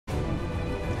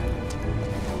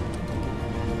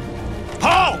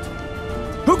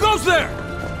goes there?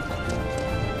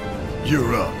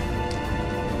 You're up.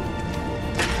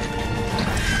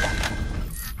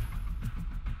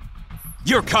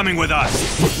 You're coming with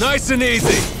us. Nice and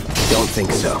easy. Don't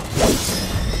think so.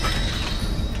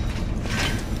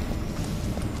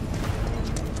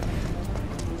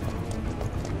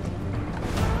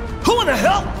 Who in the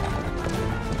hell?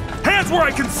 Hands where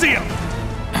I can see them.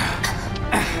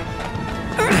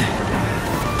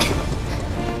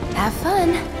 Have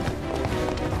fun.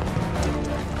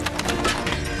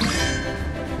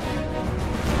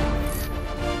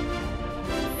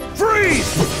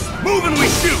 Freeze! Move and we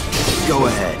shoot! Go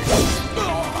ahead.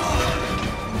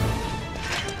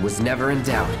 Was never in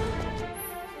doubt.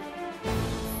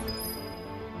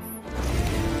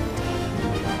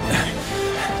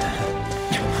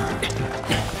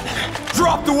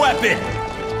 Drop the weapon!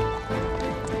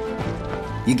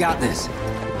 You got this.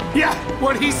 Yeah,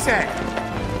 what'd he say?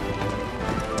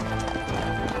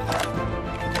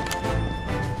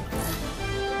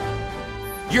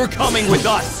 You're coming with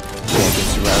us! Can't get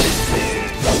surrounded.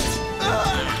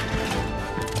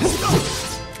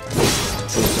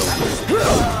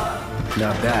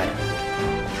 Not bad.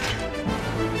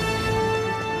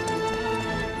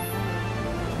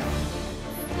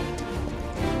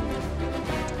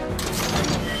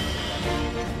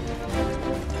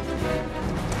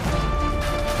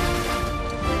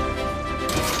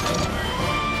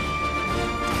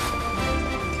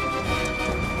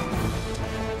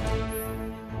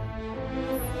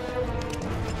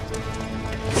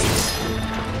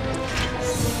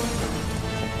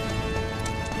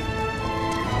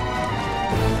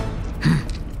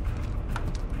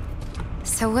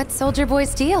 So what's Soldier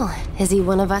Boy's deal? Is he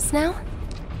one of us now?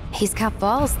 He's got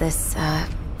balls, this,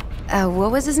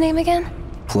 what was his name again?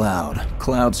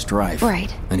 Cloud Strife.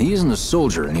 Right. And he isn't a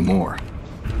soldier anymore.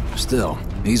 Still,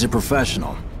 he's a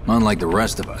professional, unlike the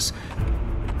rest of us.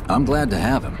 I'm glad to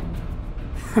have him.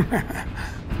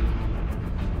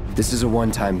 This is a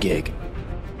one-time gig.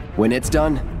 When it's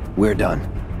done, we're done.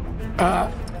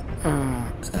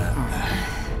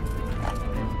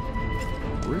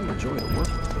 Real joy to work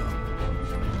with, though.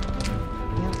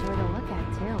 Real joy to look at,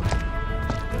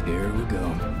 too. Here we go.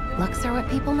 Looks are what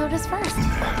people notice first.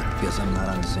 Guess I'm not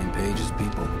on the same page as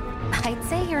people. I'd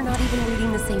say you're not even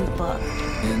reading the same book.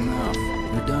 Enough.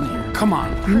 We're done here. Come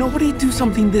on, nobody do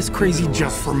something this crazy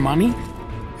just for money.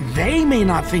 They may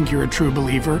not think you're a true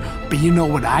believer, but you know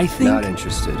what I think? Not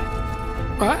interested.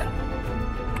 What?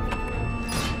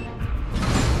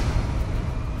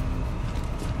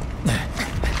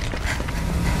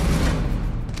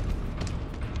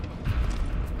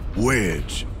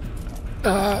 Wedge.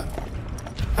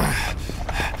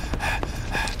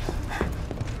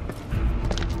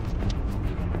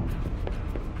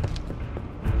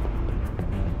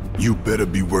 You better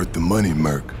be worth the money,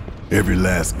 Merc. Every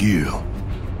last gill.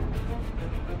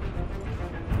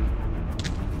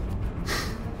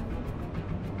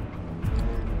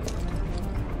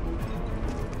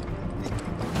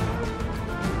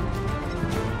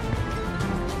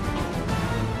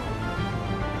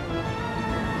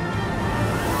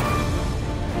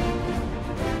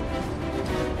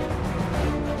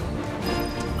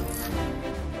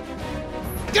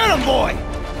 Get him, boy!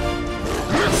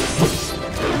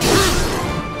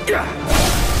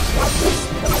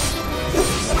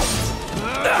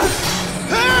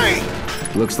 Hey!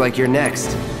 Looks like you're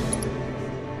next.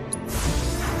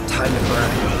 Time to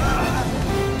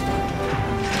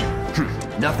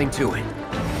burn. Nothing to it.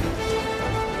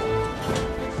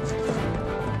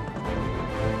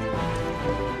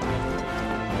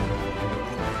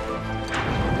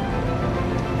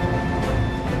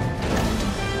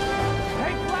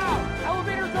 Hey, Cloud!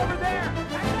 Elevator's over there!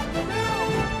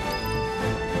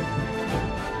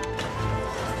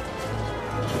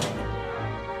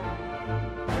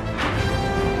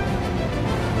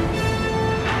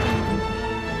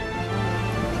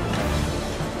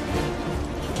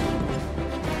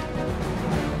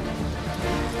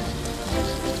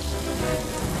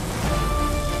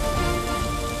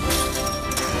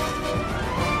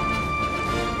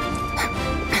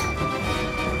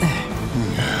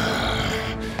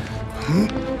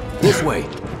 This way.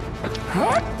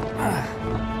 Huh?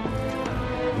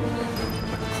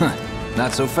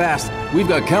 Not so fast. We've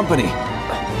got company.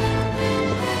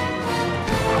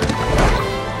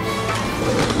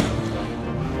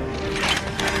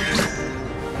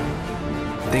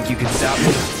 Think you can stop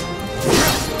me?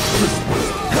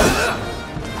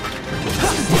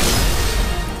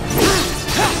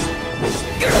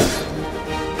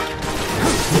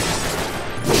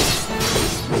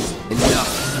 Enough.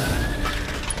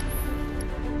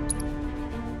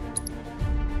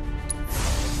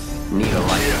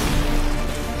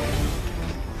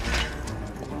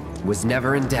 Was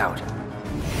never in doubt.